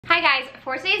Hi guys,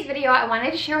 for today's video I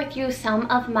wanted to share with you some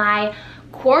of my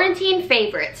quarantine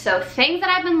favorites. So things that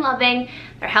I've been loving,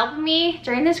 they're helping me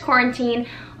during this quarantine.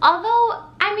 Although,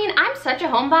 I mean, I'm such a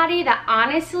homebody that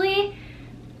honestly,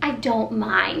 I don't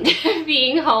mind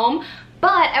being home.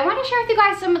 But I want to share with you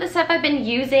guys some of the stuff I've been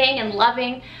using and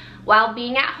loving while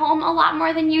being at home a lot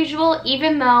more than usual,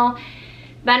 even though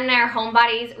Ben and I are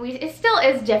homebodies, it still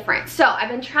is different. So I've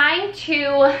been trying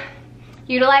to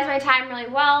utilize my time really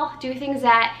well, do things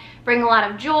that bring a lot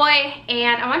of joy,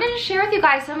 and I wanted to share with you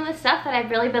guys some of the stuff that I've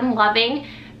really been loving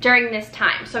during this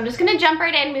time. So I'm just gonna jump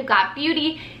right in. We've got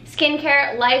beauty,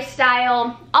 skincare,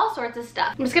 lifestyle, all sorts of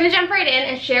stuff. I'm just gonna jump right in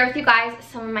and share with you guys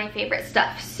some of my favorite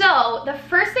stuff. So the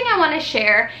first thing I wanna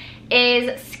share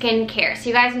is skincare. So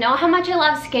you guys know how much I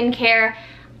love skincare.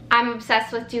 I'm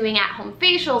obsessed with doing at-home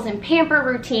facials and pamper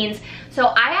routines. So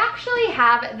I actually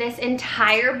have this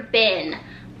entire bin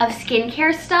of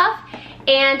skincare stuff,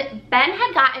 and Ben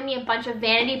had gotten me a bunch of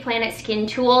Vanity Planet skin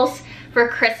tools for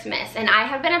Christmas, and I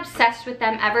have been obsessed with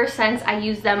them ever since. I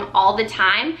use them all the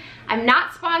time. I'm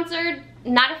not sponsored,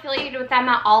 not affiliated with them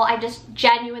at all. I just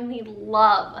genuinely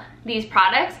love these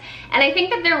products, and I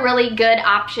think that they're really good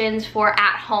options for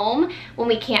at home when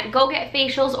we can't go get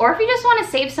facials, or if you just want to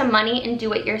save some money and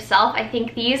do it yourself. I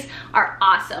think these are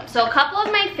awesome. So a couple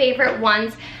of my favorite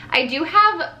ones, I do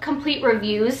have complete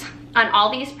reviews on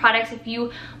all these products if you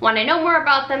want to know more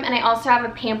about them, and I also have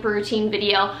a pamper routine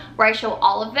video where I show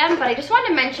all of them, but I just want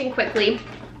to mention quickly.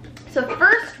 So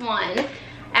first one,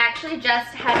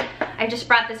 I just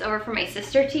brought this over for my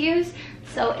sister to use,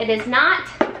 so it is not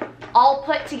all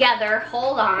put together.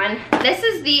 Hold on. This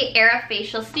is the Era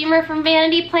Facial Steamer from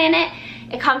Vanity Planet.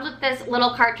 It comes with this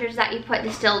little cartridge that you put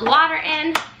distilled water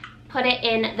in, put it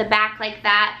in the back like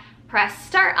that, press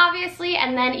start obviously,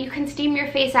 and then you can steam your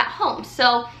face at home.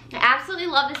 So I absolutely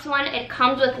love this one. It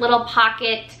comes with little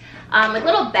pocket, like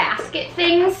little basket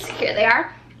things, here they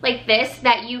are, like this,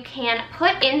 that you can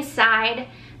put inside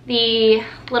the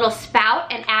little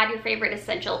spout and add your favorite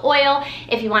essential oil.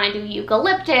 If you want to do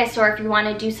eucalyptus, or if you want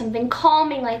to do something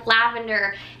calming like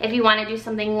lavender, if you want to do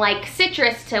something like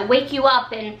citrus to wake you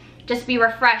up and just be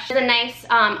refreshed. It's a nice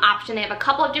option. They have a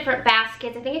couple of different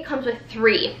baskets. I think it comes with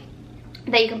 3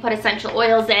 that you can put essential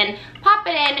oils in, pop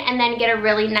it in, and then get a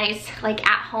really nice like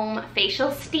at-home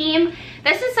facial steam.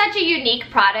 This is such a unique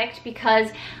product because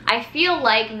I feel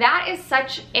like that is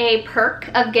such a perk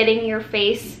of getting your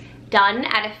face done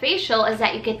at a facial, is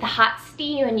that you get the hot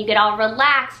steam and you get all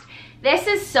relaxed. This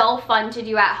is so fun to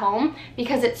do at home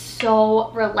because it's so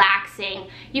relaxing.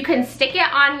 You can stick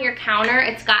it on your counter.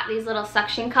 It's got these little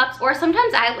suction cups, or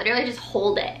sometimes I literally just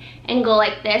hold it and go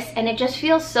like this, and it just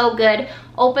feels so good.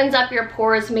 Opens up your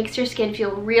pores, makes your skin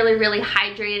feel really, really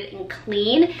hydrated and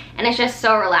clean, and it's just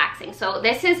so relaxing. So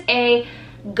this is a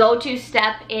go-to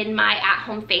step in my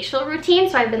at-home facial routine.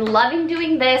 So I've been loving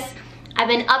doing this. I've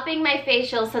been upping my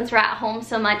facial since we're at home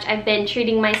so much. I've been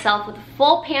treating myself with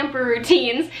full pamper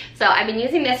routines, so I've been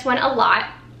using this one a lot.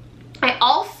 I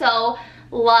also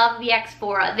love the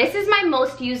Xphora. This is my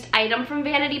most used item from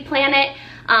Vanity Planet,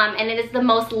 and it is the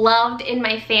most loved in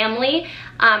my family.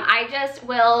 I just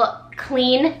will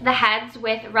clean the heads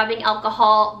with rubbing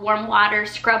alcohol, warm water,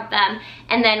 scrub them,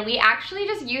 and then we actually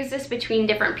just use this between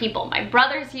different people. My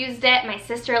brothers used it, my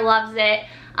sister loves it.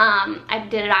 I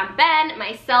did it on Ben,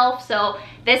 myself, so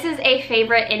this is a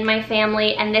favorite in my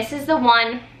family, and this is the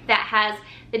one that has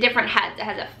the different heads. It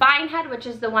has a fine head, which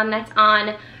is the one that's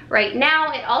on right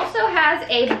now. It also has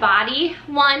a body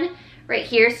one right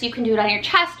here, so you can do it on your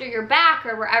chest or your back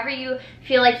or wherever you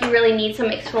feel like you really need some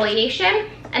exfoliation.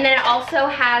 And then it also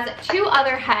has 2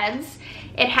 other heads.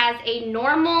 It has a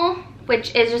normal,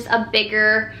 which is just a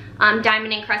bigger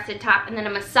diamond encrusted top, and then a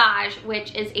massage,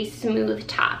 which is a smooth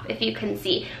top, if you can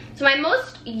see. So my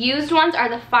most used ones are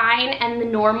the fine and the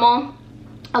normal.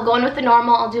 I'll go in with the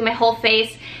normal, I'll do my whole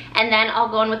face, and then I'll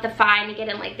go in with the fine and get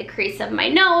in like the crease of my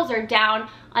nose or down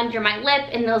under my lip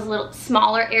in those little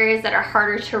smaller areas that are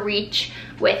harder to reach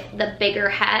with the bigger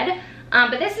head.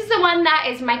 But this is the one that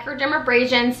is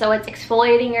microdermabrasion, so it's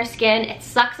exfoliating your skin. It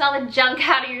sucks all the junk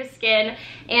out of your skin,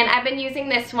 and I've been using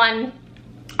this one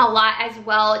a lot as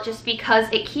well, just because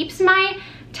it keeps my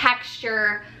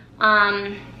texture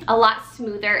a lot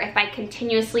smoother if I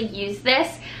continuously use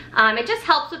this. It just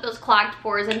helps with those clogged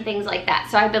pores and things like that.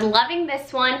 So I've been loving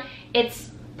this one.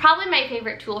 It's probably my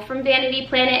favorite tool from Vanity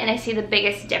Planet, and I see the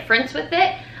biggest difference with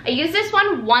it. I use this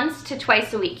one once to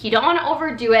twice a week. You don't want to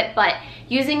overdo it, but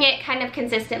using it kind of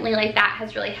consistently like that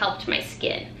has really helped my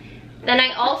skin. Then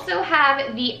I also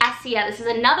have the Essia. This is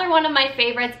another one of my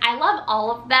favorites. I love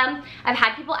all of them. I've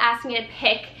had people ask me to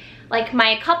pick like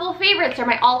my couple favorites or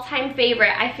my all-time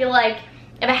favorite. I feel like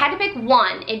if I had to pick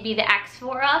one, it'd be the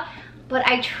X4A. But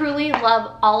I truly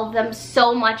love all of them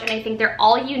so much, and I think they're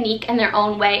all unique in their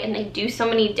own way, and they do so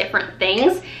many different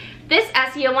things. This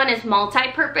Essia one is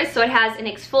multi-purpose, so it has an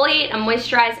exfoliate, a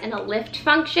moisturize, and a lift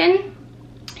function.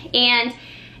 And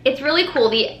it's really cool.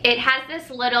 It has this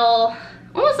little,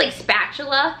 almost like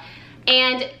spatula,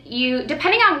 and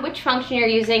depending on which function you're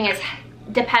using,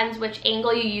 depends which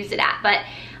angle you use it at. But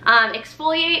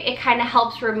exfoliate, it kind of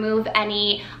helps remove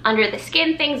any under the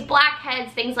skin things,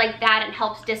 blackheads, things like that, and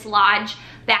helps dislodge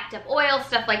backed up oil,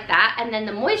 stuff like that. And then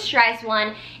the moisturize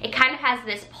one, it kind of has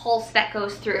this pulse that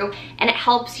goes through, and it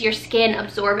helps your skin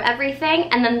absorb everything.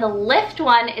 And then the lift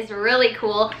one is really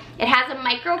cool. It has a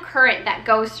microcurrent that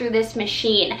goes through this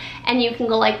machine, and you can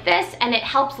go like this, and it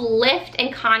helps lift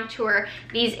and contour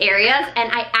these areas.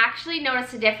 And I actually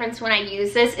noticed a difference when I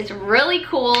use this. It's really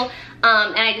cool,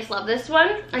 and I just love this one.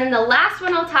 And then the last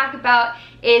one I'll talk about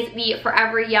is the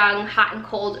Forever Young Hot and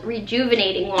Cold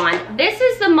Rejuvenating one. This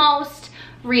is the most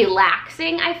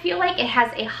relaxing, I feel like. It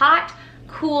has a hot,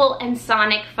 cool, and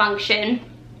sonic function,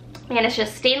 and it's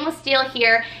just stainless steel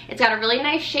here. It's got a really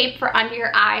nice shape for under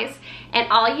your eyes, and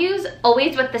I'll use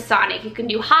always with the sonic. You can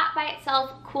do hot by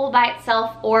itself, cool by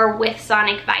itself, or with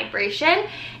sonic vibration.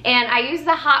 And I use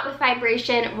the hot with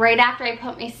vibration right after I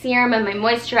put my serum and my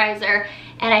moisturizer,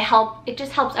 and it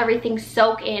just helps everything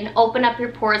soak in, open up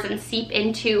your pores, and seep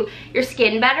into your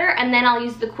skin better. And then I'll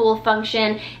use the cool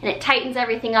function, and it tightens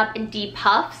everything up and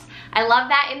depuffs. I love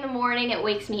that in the morning. It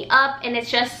wakes me up, and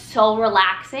it's just so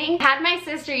relaxing. I had my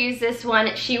sister use this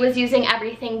one. She was using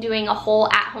everything, doing a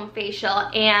whole at-home facial,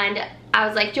 and I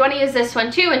was like, do you want to use this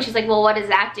one too? And she's like, well, what does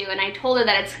that do? And I told her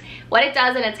that it's what it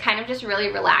does, and it's kind of just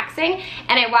really relaxing.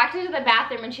 And I walked into the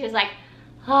bathroom, and she was like,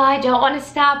 oh, I don't want to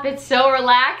stop. It's so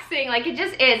relaxing. Like, it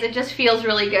just is. It just feels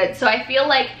really good. So I feel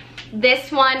like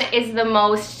this one is the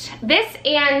most, this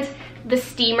and the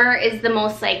steamer is the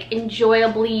most like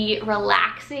enjoyably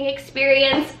relaxing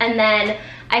experience. And then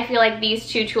I feel like these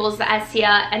two tools, the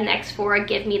Essia and the X4A,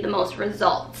 give me the most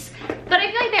results. But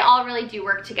I feel like they all really do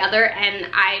work together, and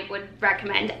I would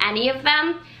recommend any of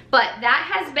them. But that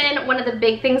has been one of the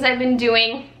big things I've been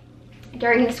doing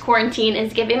during this quarantine,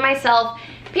 is giving myself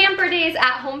pamper days,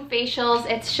 at-home facials.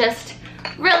 It's just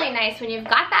really nice when you've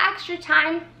got that extra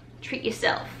time. Treat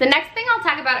yourself. The next thing I'll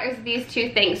talk about is these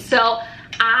two things. So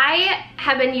I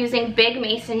have been using big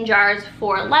mason jars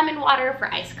for lemon water,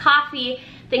 for iced coffee,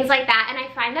 things like that, and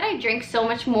I find that I drink so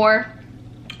much more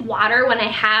water when I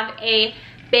have a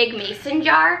big mason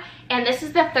jar. And this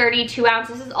is the 32 ounce.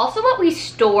 This is also what we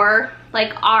store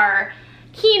like our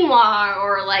quinoa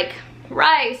or like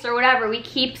rice or whatever. We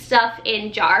keep stuff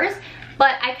in jars,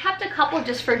 but I kept a couple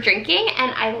just for drinking,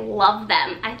 and I love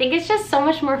them. I think it's just so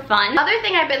much more fun. Other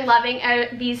thing I've been loving are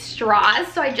these straws.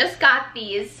 So I just got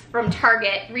these from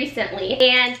Target recently,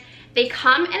 and they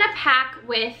come in a pack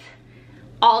with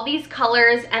all these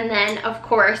colors, and then of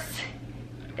course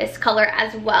this color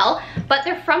as well. But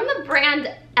they're from the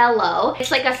brand Ello.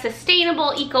 It's like a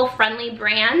sustainable, eco-friendly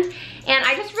brand, and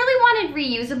I just really wanted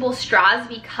reusable straws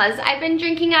because I've been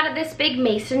drinking out of this big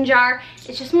mason jar.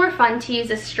 It's just more fun to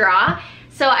use a straw.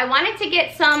 So I wanted to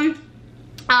get some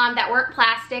that weren't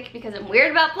plastic because I'm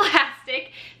weird about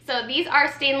plastic. So these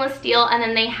are stainless steel, and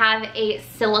then they have a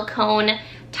silicone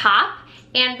top,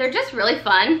 and they're just really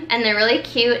fun and they're really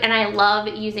cute, and I love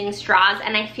using straws.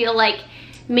 And I feel like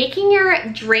making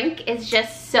your drink is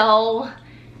just so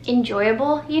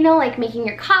enjoyable, you know, like making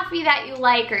your coffee that you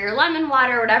like, or your lemon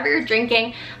water, or whatever you're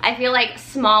drinking. I feel like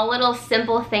small little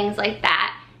simple things like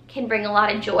that can bring a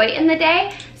lot of joy in the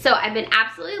day. So I've been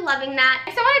absolutely loving that.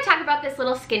 Next, I want to talk about this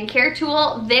little skincare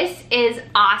tool. This is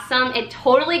awesome. It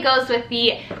totally goes with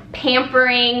the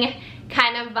pampering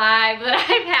kind of vibe that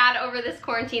I've had over this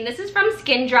quarantine. This is from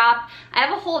Skin Drop. I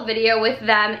have a whole video with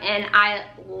them, and I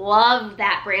love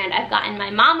that brand. I've gotten my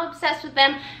mom obsessed with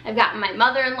them. I've gotten my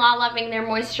mother-in-law loving their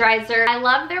moisturizer. I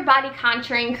love their body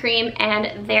contouring cream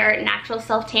and their natural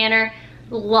self tanner.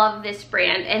 Love this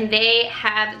brand, and they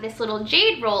have this little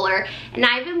jade roller, and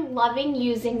I've been loving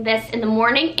using this in the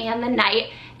morning and the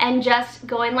night, and just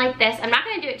going like this. I'm not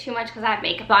going to do it too much because I have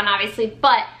makeup on, obviously,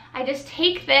 but I just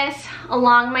take this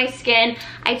along my skin.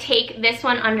 I take this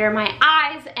one under my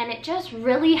eyes, and it just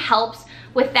really helps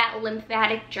with that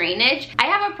lymphatic drainage. I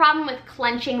have a problem with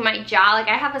clenching my jaw. Like,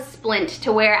 I have a splint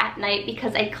to wear at night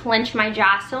because I clench my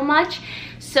jaw so much.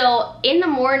 So in the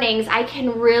mornings, I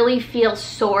can really feel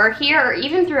sore here, or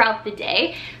even throughout the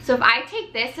day. So if I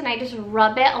take this and I just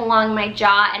rub it along my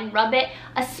jaw and rub it,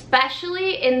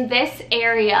 especially in this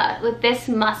area with this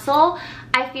muscle,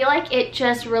 I feel like it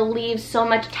just relieves so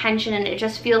much tension, and it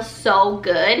just feels so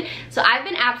good. So I've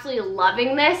been absolutely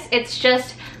loving this. It's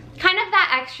just kind of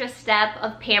that extra step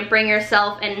of pampering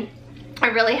yourself, and I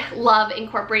really love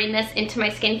incorporating this into my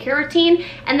skincare routine.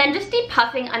 And then just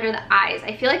depuffing under the eyes.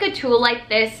 I feel like a tool like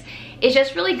this is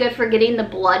just really good for getting the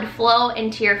blood flow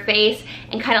into your face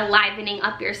and kind of livening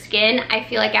up your skin. I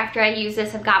feel like after I use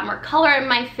this, I've got more color in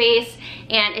my face,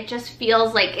 and it just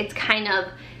feels like it's kind of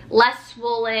less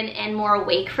swollen and more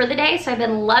awake for the day. So I've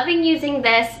been loving using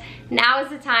this. Now is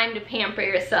the time to pamper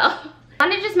yourself. I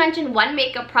want to just mention one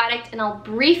makeup product, and I'll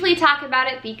briefly talk about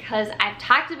it because I've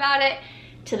talked about it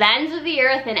to the ends of the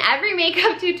earth in every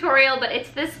makeup tutorial, but it's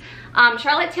this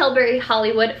Charlotte Tilbury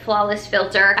Hollywood Flawless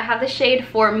Filter. I have the shade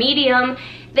 4 Medium.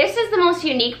 This is the most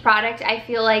unique product. I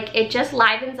feel like it just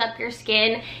livens up your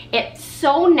skin. It's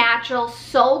so natural,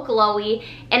 so glowy,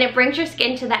 and it brings your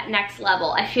skin to that next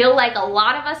level. I feel like a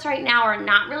lot of us right now are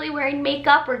not really wearing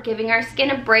makeup. We're giving our skin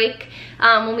a break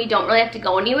when we don't really have to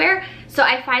go anywhere. So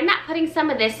I find that putting some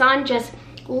of this on just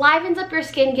livens up your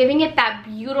skin, giving it that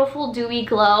beautiful dewy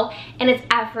glow, and it's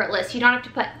effortless. You don't have to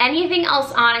put anything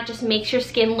else on. It just makes your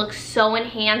skin look so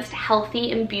enhanced,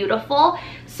 healthy, and beautiful.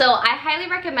 So I highly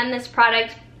recommend this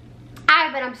product.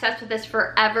 I've been obsessed with this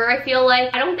forever. I feel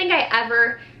like I don't think I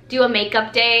ever do a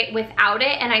makeup day without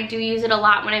it, and I do use it a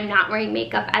lot when I'm not wearing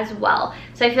makeup as well.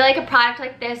 So I feel like a product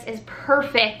like this is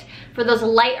perfect for those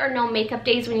light or no makeup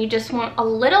days when you just want a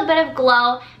little bit of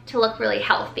glow to look really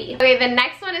healthy. Okay, the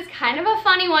next one is kind of a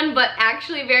funny one, but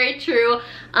actually very true.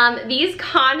 These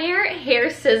Conair hair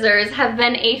scissors have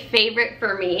been a favorite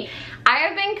for me. I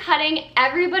have been cutting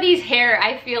everybody's hair,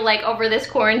 I feel like, over this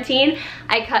quarantine.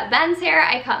 I cut Ben's hair,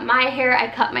 I cut my hair, I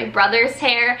cut my brother's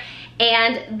hair,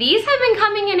 and these have been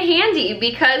coming in handy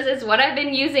because it's what I've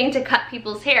been using to cut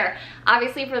people's hair.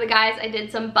 Obviously for the guys, I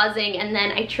did some buzzing and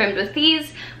then I trimmed with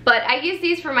these, but I use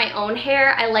these for my own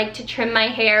hair. I like to trim my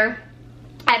hair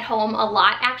at home a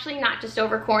lot, actually, not just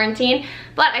over quarantine,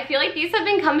 but I feel like these have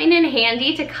been coming in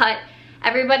handy to cut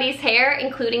everybody's hair,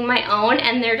 including my own,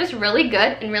 and they're just really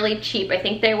good and really cheap. I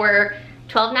think they were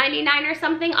 $12.99 or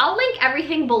something. I'll link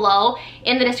everything below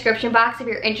in the description box if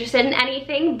you're interested in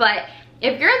anything, but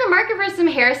if you're in the market for some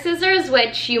hair scissors,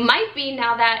 which you might be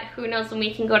now that who knows when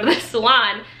we can go to the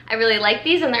salon, I really like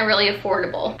these and they're really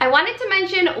affordable. I wanted to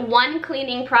mention one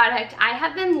cleaning product. I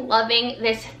have been loving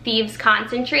this Thieves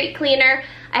Concentrate Cleaner.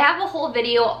 I have a whole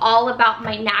video all about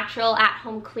my natural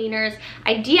at-home cleaners.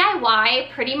 I DIY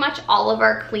pretty much all of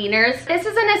our cleaners. This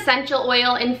is an essential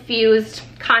oil infused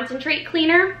concentrate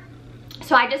cleaner.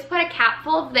 So I just put a cap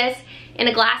full of this in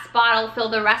a glass bottle, fill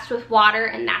the rest with water,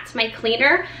 and that's my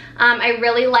cleaner. I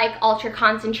really like ultra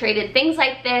concentrated things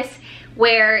like this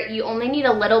where you only need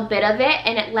a little bit of it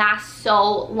and it lasts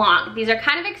so long. These are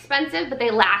kind of expensive, but they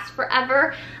last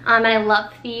forever. And I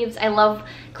love Thieves. I love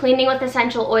cleaning with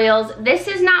essential oils. This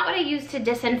is not what I use to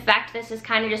disinfect. This is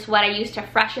kind of just what I use to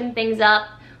freshen things up,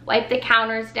 wipe the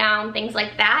counters down, things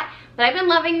like that. But I've been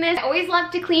loving this. I always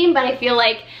love to clean, but I feel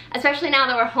like, especially now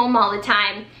that we're home all the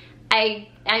time,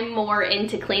 I'm more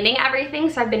into cleaning everything,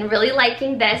 so I've been really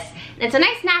liking this. And it's a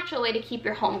nice natural way to keep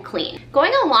your home clean.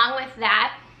 Going along with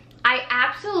that, I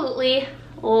absolutely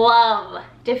love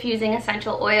diffusing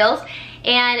essential oils,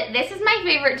 and this is my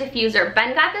favorite diffuser.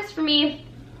 Ben got this for me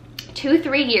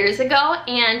 2-3 years ago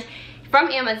and from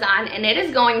Amazon, and it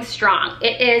is going strong.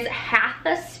 It is half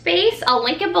the space. I'll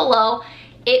link it below.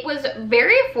 It was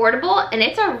very affordable and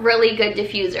it's a really good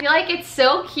diffuser. I feel like it's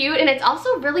so cute and it's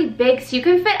also really big, so you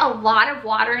can fit a lot of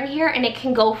water in here and it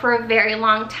can go for a very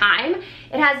long time.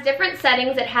 It has different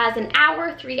settings. It has an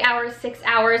hour, 3 hours, 6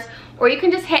 hours, or you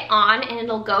can just hit on and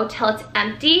it'll go till it's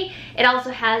empty. It also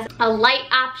has a light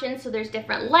option, so there's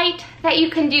different light that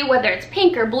you can do, whether it's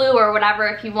pink or blue or whatever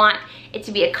if you want it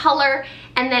to be a color.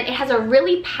 And then it has a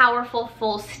really powerful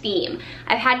full steam.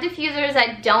 I've had diffusers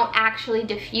that don't actually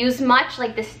diffuse much,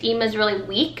 like the steam is really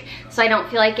weak, so I don't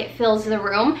feel like it fills the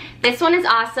room. This one is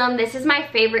awesome. This is my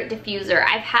favorite diffuser.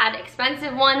 I've had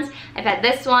expensive ones, I've had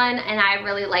this one, and I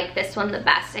really like this one the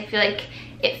best. I feel like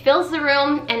it fills the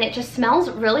room and it just smells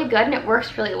really good and it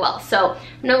works really well. So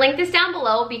I'm gonna link this down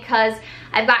below because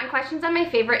I've gotten questions on my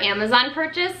favorite Amazon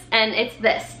purchase, and it's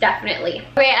this, definitely.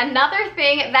 Okay, another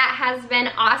thing that has been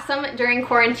awesome during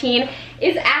quarantine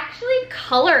is actually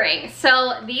coloring.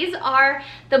 So these are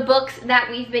the books that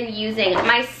we've been using.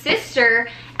 My sister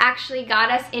actually got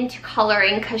us into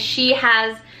coloring because she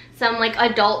has some like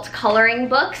adult coloring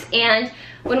books, and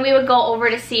when we would go over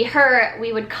to see her,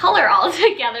 we would color all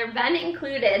together, Ben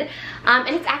included,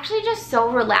 and it's actually just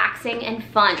so relaxing and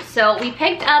fun. So we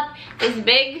picked up this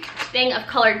big thing of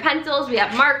colored pencils, we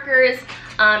have markers,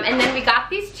 and then we got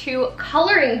these 2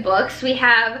 coloring books. We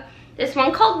have this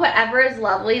one called Whatever is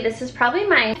Lovely. This is probably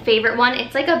my favorite one.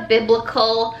 It's like a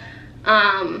biblical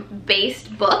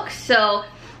based book. So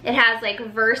it has like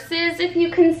verses, if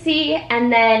you can see,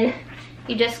 and then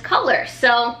you just color.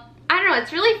 So I don't know,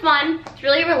 it's really fun, it's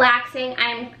really relaxing.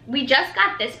 We just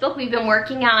got this book. We've been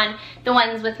working on the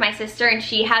ones with my sister, and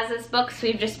she has this book, so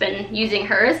we've just been using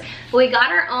hers. But we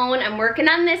got our own. I'm working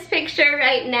on this picture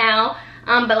right now.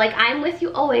 But like, I'm with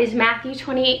you always, Matthew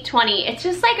 28:20. It's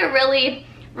just like a really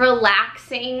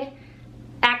relaxing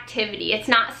activity. It's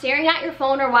not staring at your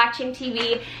phone or watching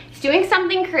TV. It's doing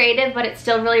something creative, but it's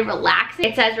still really relaxing.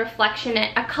 It says reflection,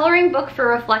 a coloring book for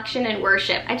reflection and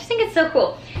worship. I just think it's so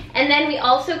cool. And then we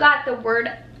also got the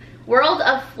World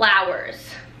of Flowers,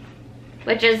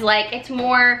 which is like, it's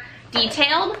more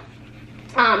detailed,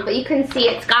 but you can see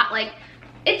it's got like,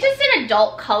 it's just an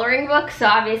adult coloring book, so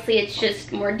obviously it's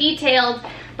just more detailed,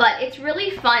 but it's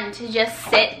really fun to just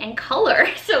sit and color.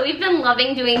 So we've been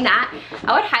loving doing that.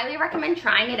 I would highly recommend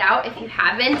trying it out if you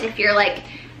haven't, if you're like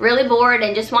really bored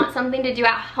and just want something to do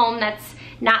at home that's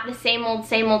not the same old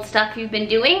stuff you've been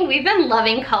doing. We've been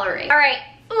loving coloring. All right,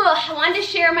 I wanted to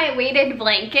share my weighted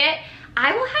blanket.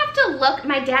 I will have to look,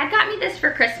 my dad got me this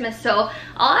for Christmas, so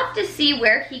I'll have to see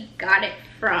where he got it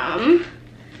from.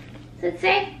 Does it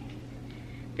say?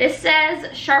 This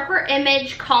says Sharper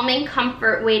Image Calming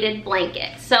Comfort Weighted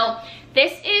Blanket. So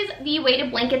this is the weighted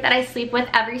blanket that I sleep with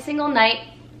every single night.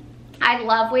 I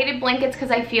love weighted blankets because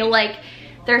I feel like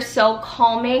they're so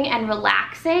calming and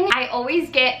relaxing. I always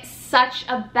get such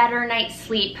a better night's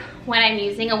sleep when I'm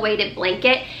using a weighted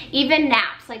blanket. Even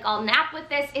naps, like I'll nap with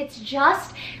this. It's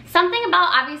just something about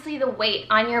obviously the weight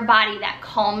on your body that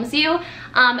calms you.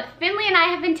 Finley and I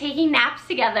have been taking naps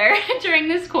together during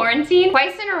this quarantine.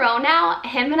 Twice in a row now,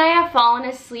 him and I have fallen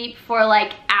asleep for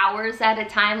like hours at a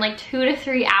time, like 2 to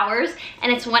 3 hours,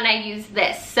 and it's when I use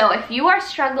this. So if you are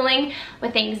struggling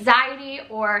with anxiety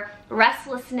or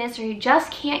restlessness, or you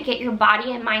just can't get your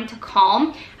body and mind to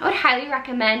calm, I would highly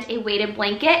recommend a weighted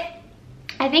blanket.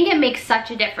 I think it makes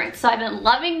such a difference. So I've been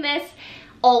loving this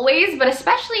always, but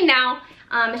especially now.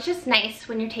 It's just nice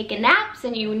when you're taking naps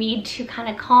and you need to kind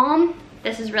of calm.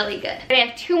 This is really good. I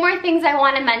have 2 more things I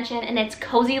want to mention, and it's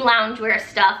cozy loungewear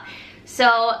stuff.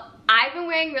 So I've been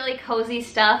wearing really cozy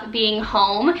stuff being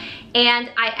home, and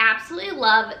I absolutely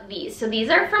love these. So these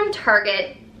are from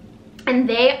Target, and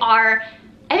they are,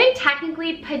 I think,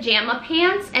 technically pajama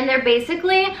pants, and they're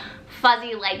basically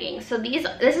fuzzy leggings. So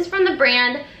this is from the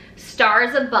brand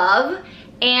Stars Above,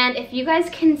 and if you guys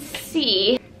can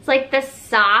see, it's like the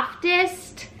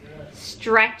softest,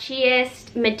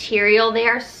 stretchiest material. They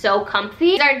are so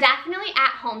comfy. These are definitely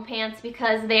at-home pants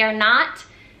because they are not,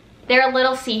 they're a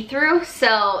little see-through,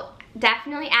 so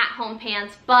definitely at-home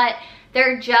pants, but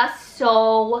they're just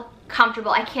so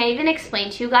comfortable. I can't even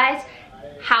explain to you guys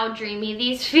how dreamy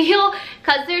these feel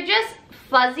because they're just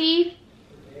fuzzy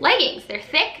leggings. They're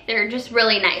thick, they're just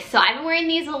really nice. So I've been wearing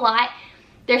these a lot.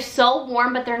 They're so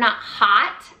warm, but they're not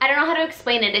hot. I don't know how to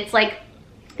explain it. It's like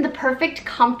the perfect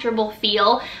comfortable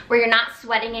feel where you're not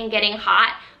sweating and getting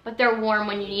hot, but they're warm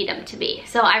when you need them to be.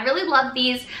 So I really love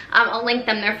these. I'll link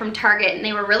them. They're from Target, and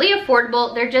they were really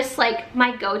affordable. They're just like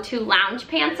my go-to lounge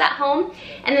pants at home.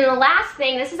 And then the last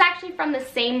thing, this is actually from the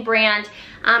same brand.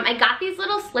 I got these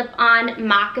little slip-on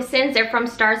moccasins. They're from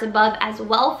Stars Above as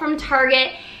well, from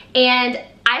Target. And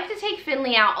I have to take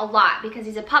Finley out a lot because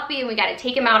he's a puppy and we got to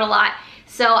take him out a lot.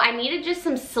 So I needed just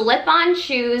some slip-on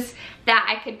shoes that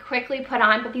I could quickly put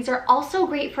on, but these are also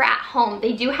great for at home.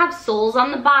 They do have soles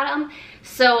on the bottom,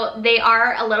 so they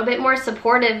are a little bit more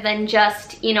supportive than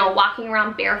just, you know, walking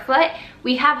around barefoot.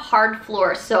 We have hard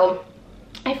floors, so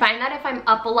I find that if I'm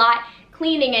up a lot,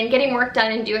 cleaning and getting work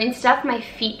done and doing stuff, my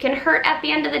feet can hurt at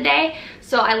the end of the day.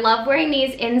 So I love wearing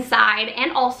these inside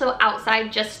and also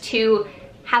outside just to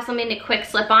have something to quick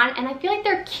slip on, and I feel like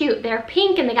they're cute. They're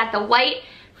pink and they got the white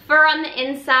fur on the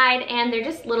inside, and they're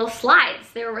just little slides.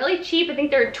 They're really cheap. I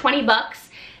think they're 20 bucks,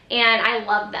 and I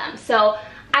love them. So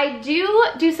I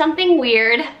do something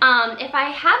weird. If I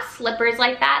have slippers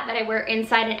like that I wear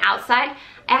inside and outside,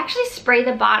 I actually spray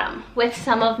the bottom with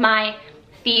some of my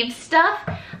Thieves stuff,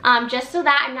 just so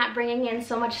that I'm not bringing in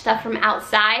so much stuff from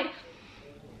outside.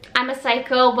 I'm a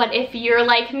psycho, but if you're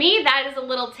like me, that is a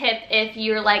little tip. If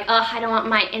you're like, oh, I don't want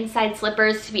my inside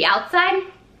slippers to be outside,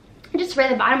 just spray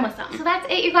the bottom with some. So that's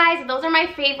it, you guys. Those are my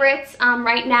favorites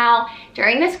right now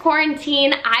during this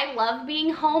quarantine. I love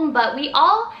being home, but we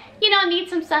all, you know, need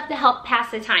some stuff to help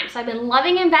pass the time. So I've been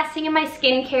loving investing in my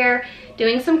skincare,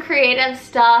 doing some creative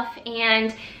stuff,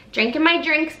 and drinking my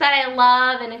drinks that I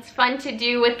love, and it's fun to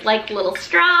do with like little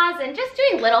straws and just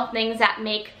doing little things that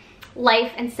make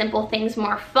life and simple things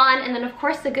more fun. And then of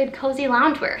course the good cozy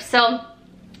loungewear. So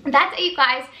That's it, you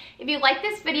guys. If you like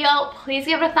this video, please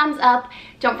give it a thumbs up.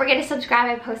 Don't forget to subscribe.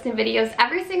 I post new videos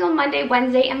every single Monday,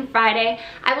 Wednesday, and Friday.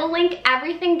 I will link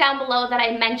everything down below that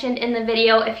I mentioned in the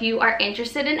video if you are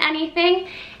interested in anything.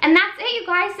 And that's it, you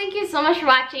guys. Thank you so much for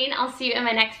watching. I'll see you in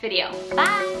my next video.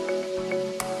 Bye!